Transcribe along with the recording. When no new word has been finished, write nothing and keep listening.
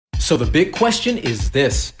So the big question is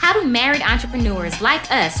this: how do married entrepreneurs like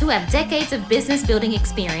us who have decades of business building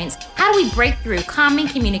experience, how do we break through common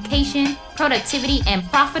communication, productivity, and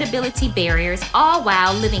profitability barriers, all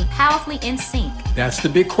while living powerfully in sync? That's the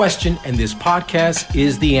big question, and this podcast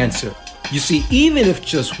is the answer. You see, even if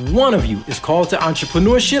just one of you is called to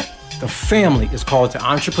entrepreneurship, the family is called to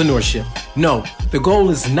entrepreneurship. No, the goal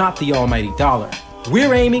is not the almighty dollar.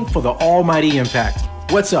 We're aiming for the almighty impact.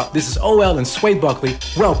 What's up? This is OL and Sway Buckley.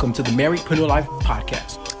 Welcome to the Marriedpreneur Life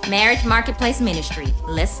Podcast. Marriage Marketplace Ministry.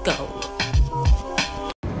 Let's go.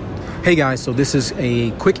 Hey guys, so this is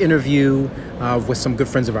a quick interview with some good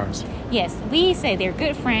friends of ours. Yes, we say they're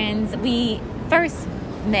good friends. We first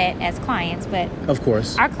met as clients, but of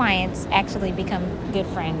course, our clients actually become good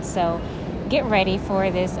friends. So get ready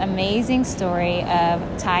for this amazing story of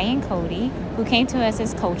Ty and Cody, who came to us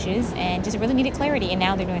as coaches and just really needed clarity. And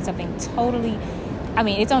now they're doing something totally,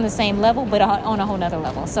 it's on the same level, but on a whole nother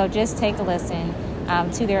level. So just take a listen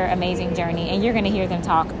to their amazing journey. And you're going to hear them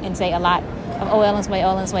talk and say a lot of OL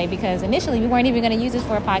and Sway, because initially we weren't even going to use this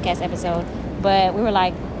for a podcast episode. But we were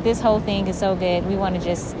like, this whole thing is so good. We want to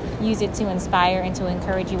just use it to inspire and to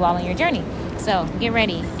encourage you all on your journey. So get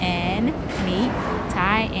ready and meet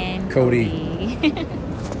Ty and Cody.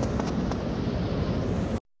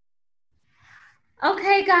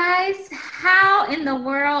 Okay, guys, how in the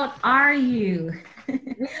world are you?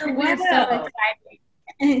 We're so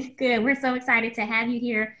excited. Good. We're so excited to have you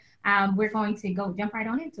here. We're going to jump right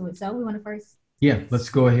on into it. So we want to first. Yeah, let's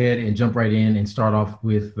go ahead and jump right in and start off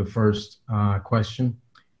with the first question.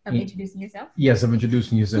 Of introducing yourself? Yes, of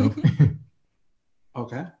introducing yourself.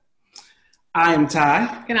 Okay. I am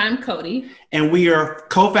Ty. And I'm Cody. And we are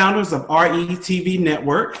co-founders of RETV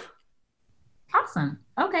Network. Awesome.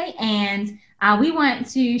 Okay. And we want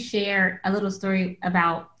to share a little story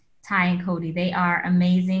about Ty and Cody. They are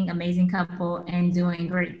amazing couple and doing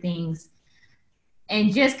great things.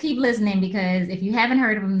 And just keep listening, because if you haven't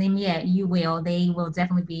heard of them yet, you will. They will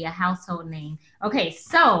definitely be a household name. Okay,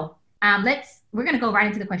 so we're going to go right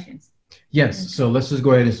into the questions. Yes, so let's just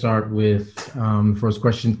go ahead and start with the first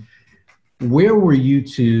question. Where were you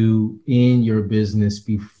two in your business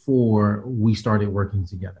before we started working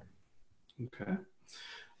together? Okay.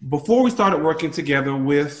 Before we started working together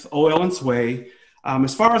with OL and Sway,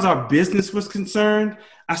 as far as our business was concerned,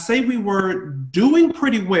 I say we were doing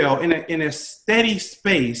pretty well in a steady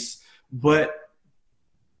space, but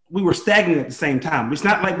we were stagnant at the same time. It's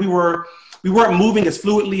not like we weren't moving as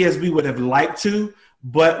fluidly as we would have liked to,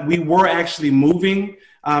 but we were actually moving.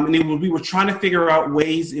 We were trying to figure out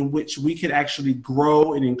ways in which we could actually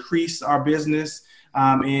grow and increase our business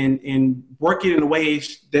and work it in a way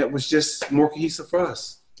that was just more cohesive for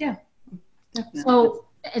us. Yeah, definitely. So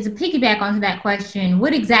as a piggyback onto that question,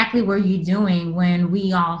 what exactly were you doing when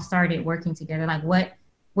we all started working together? Like, what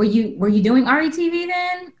were you doing RETV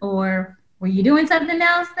then, or were you doing something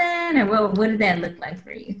else then, or what did that look like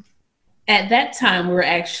for you? At that time, we were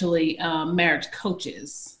actually marriage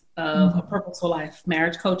coaches of A Purposeful Life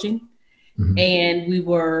Marriage Coaching. Mm-hmm. And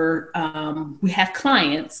we have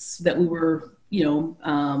clients that we were,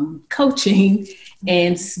 coaching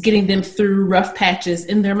and getting them through rough patches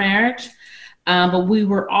in their marriage. But we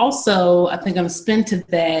were also, I think, going to spin to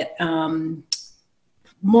that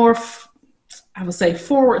more, I would say,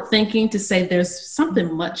 forward thinking, to say there's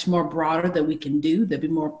something much more broader that we can do that'd be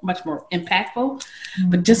much more impactful,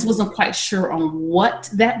 but just wasn't quite sure on what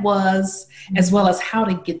that was, as well as how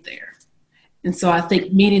to get there. And so I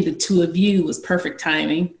think meeting the two of you was perfect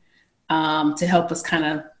timing to help us kind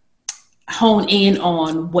of hone in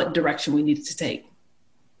on what direction we needed to take.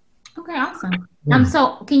 Okay, awesome.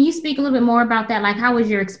 So can you speak a little bit more about that? Like, how was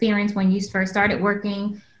your experience when you first started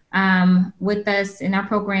working with us in our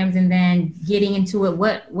programs, and then getting into it?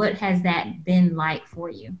 What has that been like for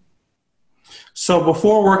you? So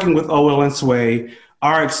before working with OL and Sway,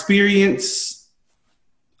 our experience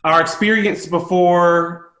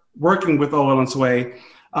before working with OL and Sway,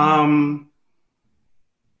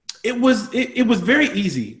 it was very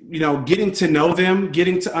easy, getting to know them,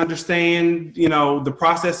 getting to understand, the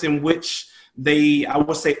process in which they, I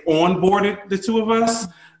would say, onboarded the two of us,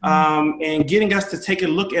 and getting us to take a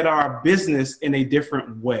look at our business in a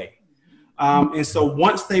different way. And so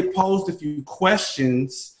once they posed a few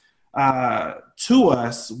questions to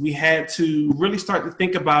us, we had to really start to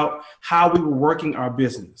think about how we were working our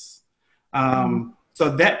business. So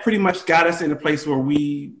that pretty much got us in a place where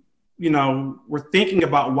we, were thinking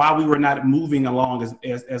about why we were not moving along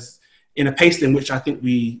as in a pace in which I think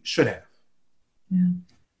we should have. Yeah.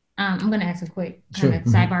 I'm going to ask a quick kind of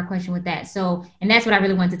sidebar question with that. So, and that's what I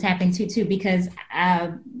really wanted to tap into too, because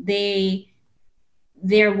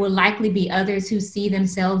there will likely be others who see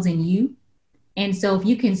themselves in you. And so if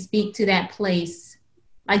you can speak to that place,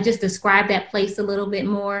 like just describe that place a little bit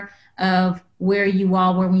more of where you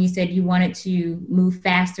all were when you said you wanted to move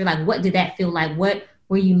faster. Like, what did that feel like? What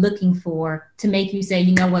were you looking for to make you say,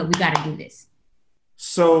 you know what, we got to do this?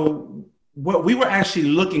 So what we were actually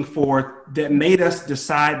looking for that made us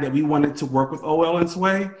decide that we wanted to work with OL and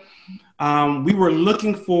Sway, we were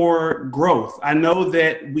looking for growth. I know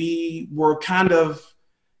that we were kind of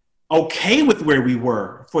okay with where we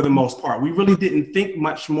were for the most part. We really didn't think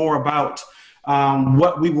much more about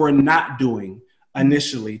what we were not doing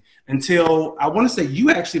initially until I want to say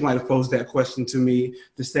you actually might have posed that question to me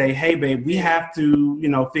to say, hey, babe, we have to,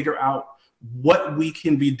 figure out what we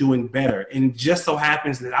can be doing better. And just so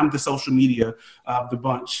happens that I'm the social media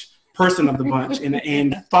person of the bunch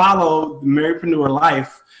and follow the Marypreneur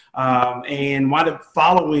life and wind up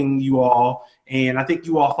following you all. And I think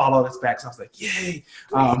you all followed us back. So I was like, yay.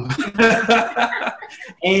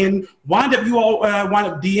 And you all wind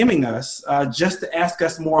up DMing us just to ask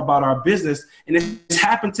us more about our business. And it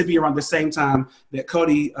happened to be around the same time that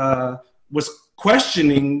Cody was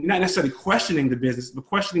questioning, not necessarily questioning the business, but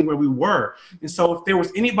questioning where we were. And so if there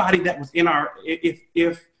was anybody that was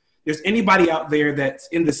if there's anybody out there that's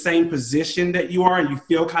in the same position that you are and you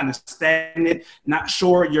feel kind of stagnant, not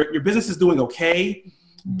sure, your business is doing okay,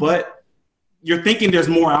 but you're thinking there's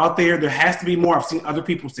more out there. There has to be more. I've seen other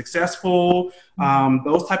people successful,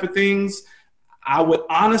 those type of things. I would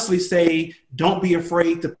honestly say, don't be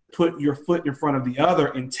afraid to put your foot in front of the other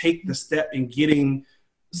and take the step in getting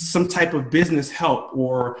some type of business help,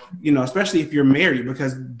 or, especially if you're married,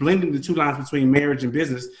 because blending the two lines between marriage and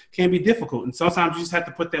business can be difficult. And sometimes you just have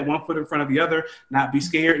to put that one foot in front of the other, not be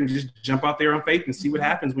scared, and just jump out there on faith and see what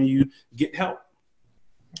happens when you get help.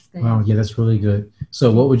 Wow, yeah, that's really good. So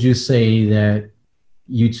what would you say that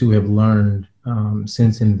you two have learned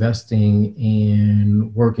since investing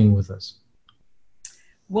and working with us?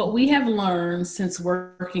 What we have learned since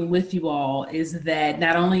working with you all is that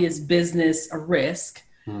not only is business a risk,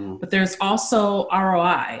 but there's also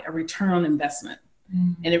ROI, a return on investment.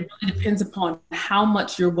 And it really depends upon how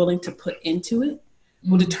much you're willing to put into it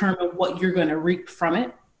will determine what you're going to reap from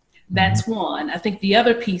it. That's one. I think the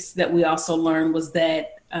other piece that we also learned was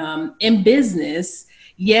that in business,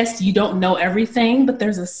 yes, you don't know everything, but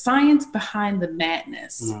there's a science behind the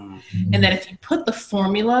madness. And that if you put the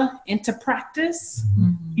formula into practice,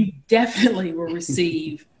 you definitely will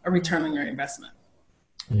receive a return on your investment.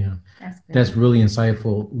 Yeah, that's really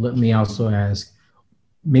insightful. Let me also ask,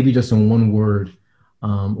 maybe just in one word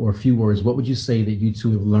or a few words, what would you say that you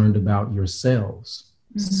two have learned about yourselves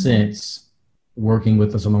since working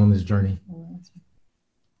with us along this journey?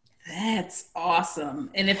 That's awesome.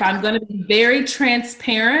 And if I'm going to be very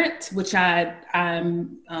transparent, which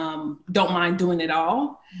I'm don't mind doing it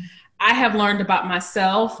all, I have learned about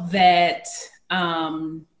myself that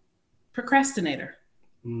procrastinator.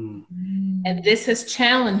 And this has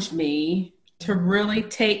challenged me to really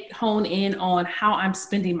hone in on how I'm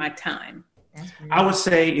spending my time. I would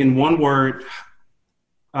say in one word,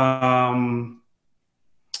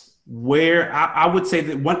 where I would say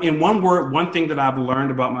that one thing that I've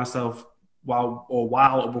learned about myself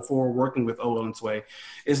while before working with OL and Sway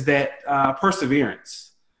is that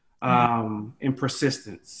perseverance and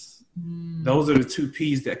persistence. Those are the two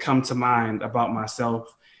P's that come to mind about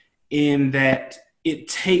myself, in that it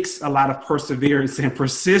takes a lot of perseverance and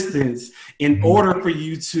persistence in order for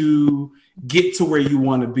you to get to where you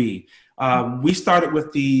want to be. We started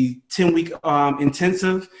with the 10-week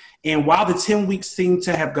intensive. And while the 10 weeks seemed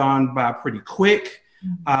to have gone by pretty quick,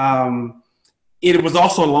 it was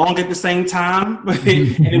also long at the same time.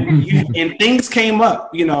 and things came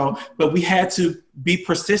up, but we had to be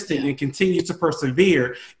persistent and continue to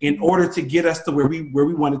persevere in order to get us to where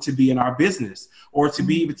we wanted to be in our business, or to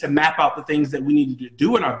be able to map out the things that we needed to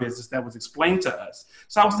do in our business that was explained to us.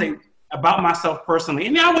 So I would say about myself personally,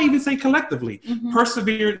 and I would even say collectively,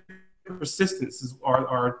 persevere, persistence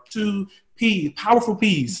are two P's, powerful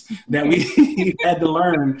P's that we had to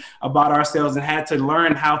learn about ourselves and had to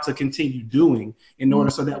learn how to continue doing in order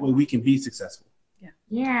so that way we can be successful.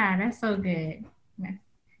 Yeah, that's so good.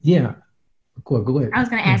 Yeah. Go ahead. I was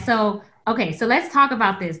going to ask, so let's talk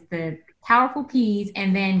about this, the powerful P's,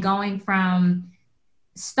 and then going from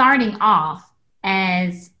starting off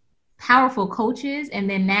as powerful coaches and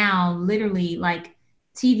then now literally like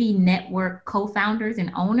TV network co-founders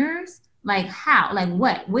and owners. Like how, like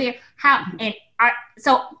what, where, how, and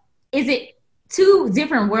so is it two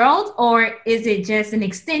different worlds, or is it just an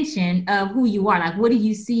extension of who you are? Like, what do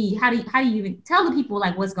you see? How do you even tell the people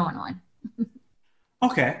like what's going on?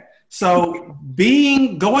 Okay. So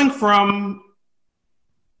going from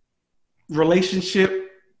relationship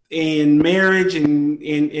in marriage and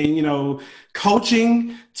you know,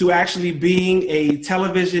 coaching to actually being a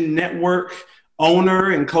television network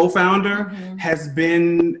owner and co-founder has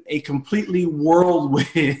been a completely whirlwind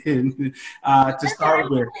to start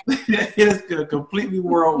with. It is a completely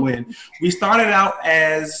whirlwind. We started out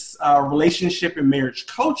as relationship and marriage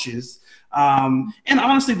coaches. And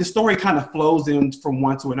honestly, the story kind of flows in from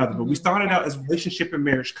one to another, but we started out as relationship and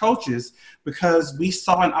marriage coaches because we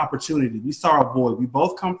saw an opportunity. We saw a void. We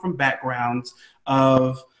both come from backgrounds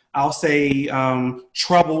of, I'll say,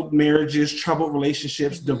 troubled marriages, troubled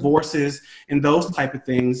relationships, divorces, and those type of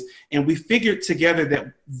things. And we figured together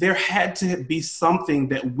that there had to be something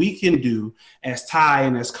that we can do as Ty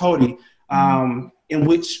and as Cody, in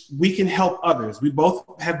which we can help others. We both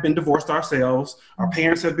have been divorced ourselves. Our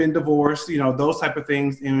parents have been divorced, you know, those type of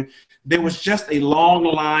things. And there was just a long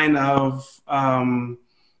line of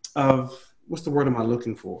what's the word am I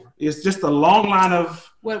looking for? It's just a long line of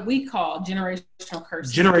what we call generational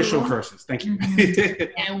curses. Generational curses. Thank you.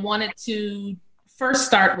 And wanted to first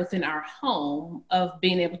start within our home of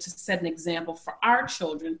being able to set an example for our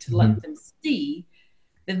children to let them see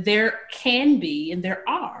that there can be and there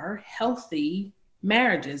are healthy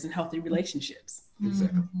marriages and healthy relationships.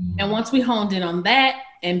 Exactly. And once we honed in on that,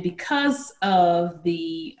 and because of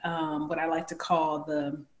the what I like to call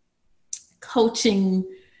the coaching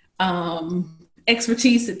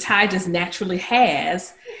expertise that Ty just naturally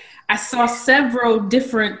has, I saw several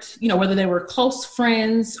different, you know, whether they were close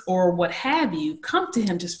friends or what have you, come to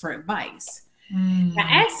him just for advice. I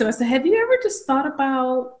asked him, I said, have you ever just thought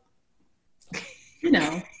about, you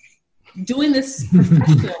know, doing this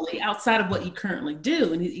professionally outside of what you currently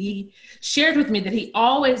do? And he shared with me that he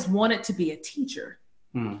always wanted to be a teacher.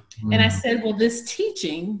 And I said, well, this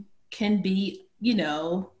teaching can be, you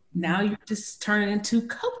know, now you're just turning into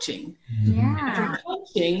coaching. Yeah. After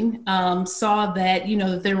coaching, saw that, you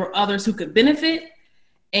know, that there were others who could benefit.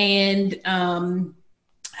 And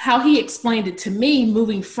how he explained it to me,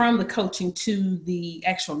 moving from the coaching to the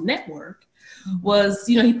actual network, was,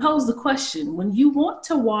 you know, he posed the question, when you want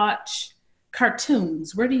to watch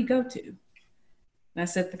cartoons, where do you go to? And I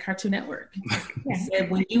said, the Cartoon Network. He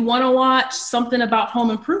said, when you want to watch something about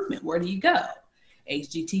home improvement, where do you go?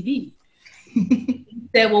 HGTV. He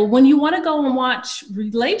said, well, when you want to go and watch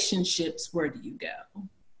relationships, where do you go?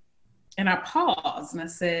 And I paused and I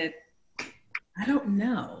said, I don't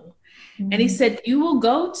know. And he said, you will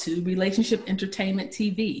go to Relationship Entertainment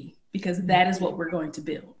TV because that is what we're going to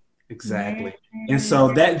build. Exactly. And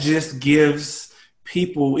so that just gives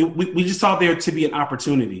people, we just saw there to be an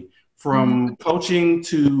opportunity from coaching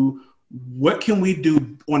to what can we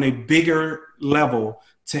do on a bigger level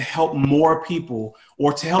to help more people,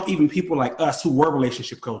 or to help even people like us who were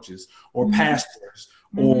relationship coaches or pastors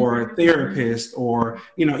or therapists, or,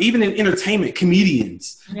 you know, even in entertainment,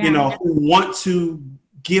 comedians, you know, who want to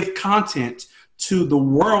give content to the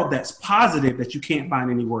world that's positive that you can't find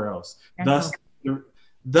anywhere else.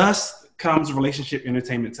 Thus comes Relationship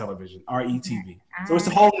Entertainment Television, RETV. So it's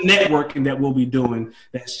a whole networking that we'll be doing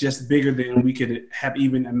that's just bigger than we could have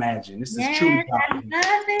even imagined. This is truly powerful.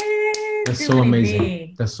 That's so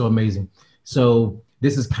amazing. That's so amazing. So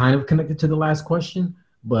this is kind of connected to the last question,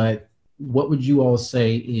 but what would you all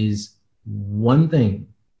say is one thing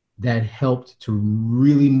that helped to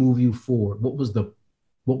really move you forward? What was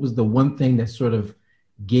the one thing that sort of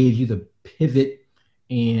gave you the pivot,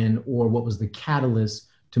 and or what was the catalyst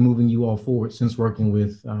to moving you all forward since working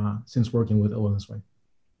with OL & Sway?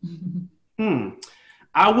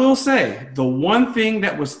 I will say the one thing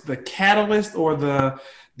that was the catalyst or the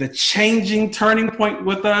changing turning point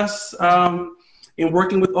with us in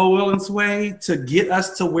working with OL & Sway to get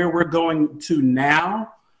us to where we're going to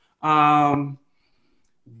now.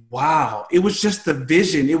 Wow. It was just the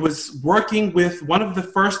vision. It was working with one of the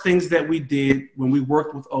first things that we did when we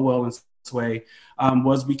worked with OL & Sway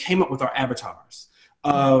was we came up with our avatars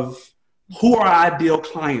of who our ideal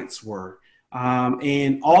clients were,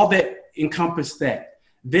 and all that encompassed that.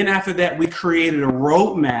 Then after that, we created a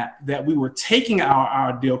roadmap that we were taking our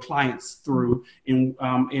ideal clients through in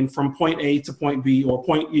from point A to point B, or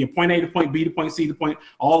point A to point B to point C to point,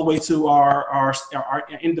 all the way to our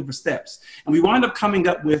end of the steps. And we wound up coming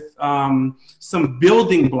up with some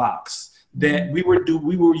building blocks that we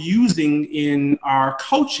were using in our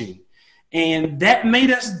coaching. And that made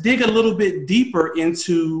us dig a little bit deeper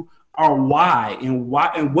into our why and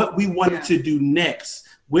what we wanted to do next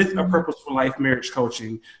with a Purposeful Life marriage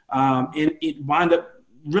coaching. And it wound up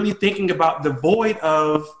really thinking about the void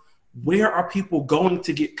of where are people going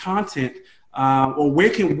to get content, or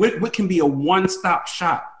what can be a one-stop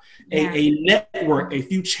shop. a network, a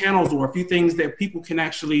few channels, or a few things that people can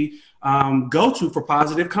actually go to for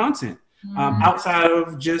positive content. Outside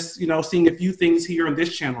of just, seeing a few things here on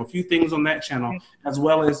this channel, a few things on that channel, as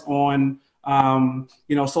well as on,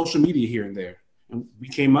 social media here and there. And we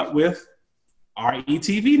came up with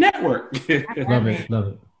RETV Network. Love it.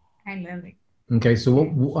 I love it. Okay, so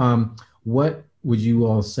what would you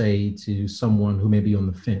all say to someone who may be on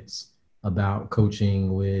the fence about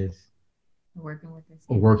coaching with or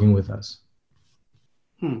working with us?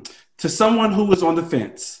 To someone who is on the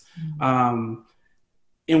fence,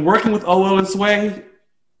 in working with OL and Sway,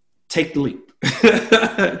 take the leap.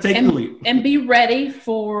 Take the leap. And be ready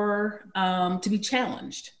for to be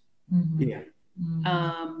challenged. Mm-hmm. Yeah.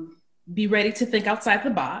 Mm-hmm. Be ready to think outside the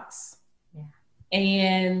box. Yeah.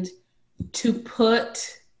 And to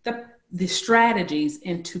put the strategies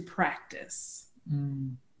into practice.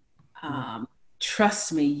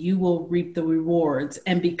 Trust me, you will reap the rewards.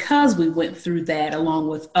 And because we went through that along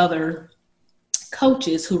with other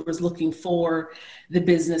coaches who was looking for the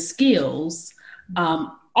business skills,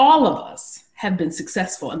 all of us have been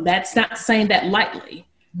successful. And that's not saying that lightly.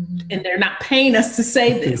 And they're not paying us to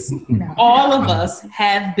say this. All of us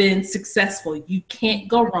have been successful. You can't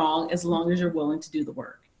go wrong as long as you're willing to do the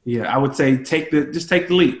work. Yeah, I would say just take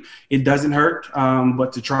the leap. It doesn't hurt,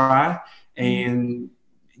 but to try, and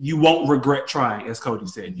you won't regret trying, as Cody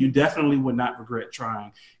said. You definitely would not regret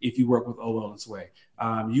trying if you work with OL and Sway.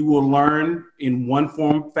 You will learn in one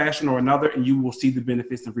form, fashion, or another, and you will see the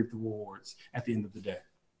benefits and reap the rewards at the end of the day.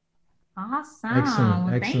 Awesome.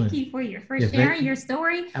 Excellent. Thank you for sharing your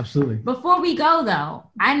story. Absolutely. Before we go, though,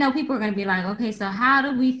 I know people are going to be like, okay, so how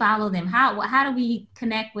do we follow them? How do we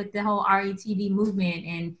connect with the whole RETV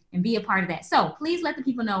movement and be a part of that? So please let the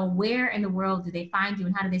people know, where in the world do they find you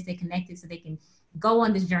and how do they stay connected so they can go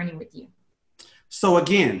on this journey with you? So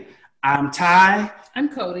again, I'm Ty. I'm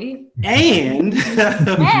Cody. And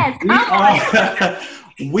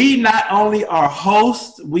we not only are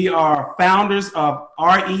hosts, we are founders of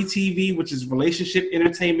RETV, which is Relationship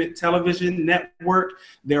Entertainment Television Network.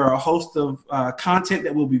 There are a host of content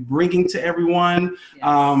that we'll be bringing to everyone,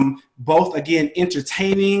 both, again,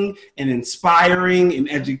 entertaining and inspiring and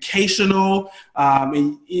educational.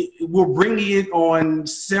 We're bringing it on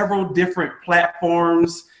several different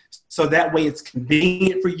platforms. So that way it's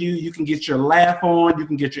convenient for you. You can get your laugh on, you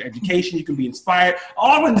can get your education, you can be inspired,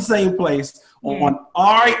 all in the same place on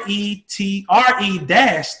re-tv.net.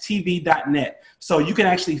 So you can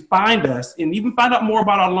actually find us and even find out more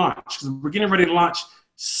about our launch, because we're getting ready to launch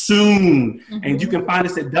soon. And you can find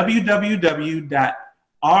us at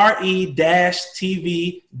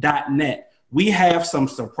www.re-tv.net. We have some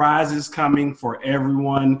surprises coming for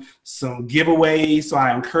everyone, some giveaways. So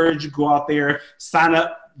I encourage you to go out there, sign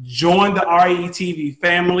up, join the RETV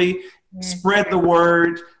family, spread the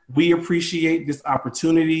word. We appreciate this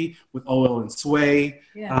opportunity with OL and Sway.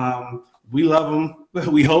 We love them.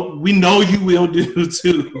 We know you will do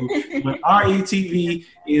too. But RETV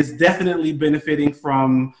is definitely benefiting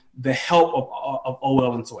from the help of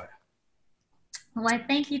OL and Sway. Well,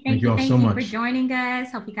 thank you so much for joining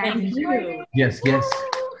us. Hope you guys enjoyed it. Yes.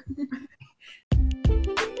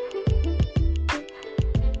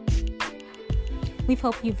 We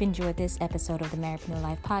hope you've enjoyed this episode of the Marriedpreneur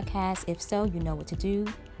Life podcast. If so, you know what to do.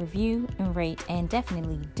 Review and rate, and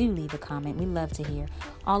definitely do leave a comment. We love to hear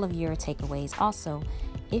all of your takeaways. Also,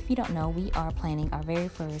 if you don't know, we are planning our very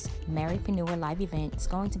first Marriedpreneur Live event. It's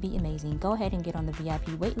going to be amazing. Go ahead and get on the VIP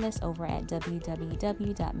waitlist over at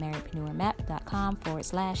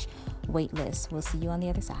www.marriedpreneurmap.com/waitlist. We'll see you on the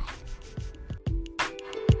other side.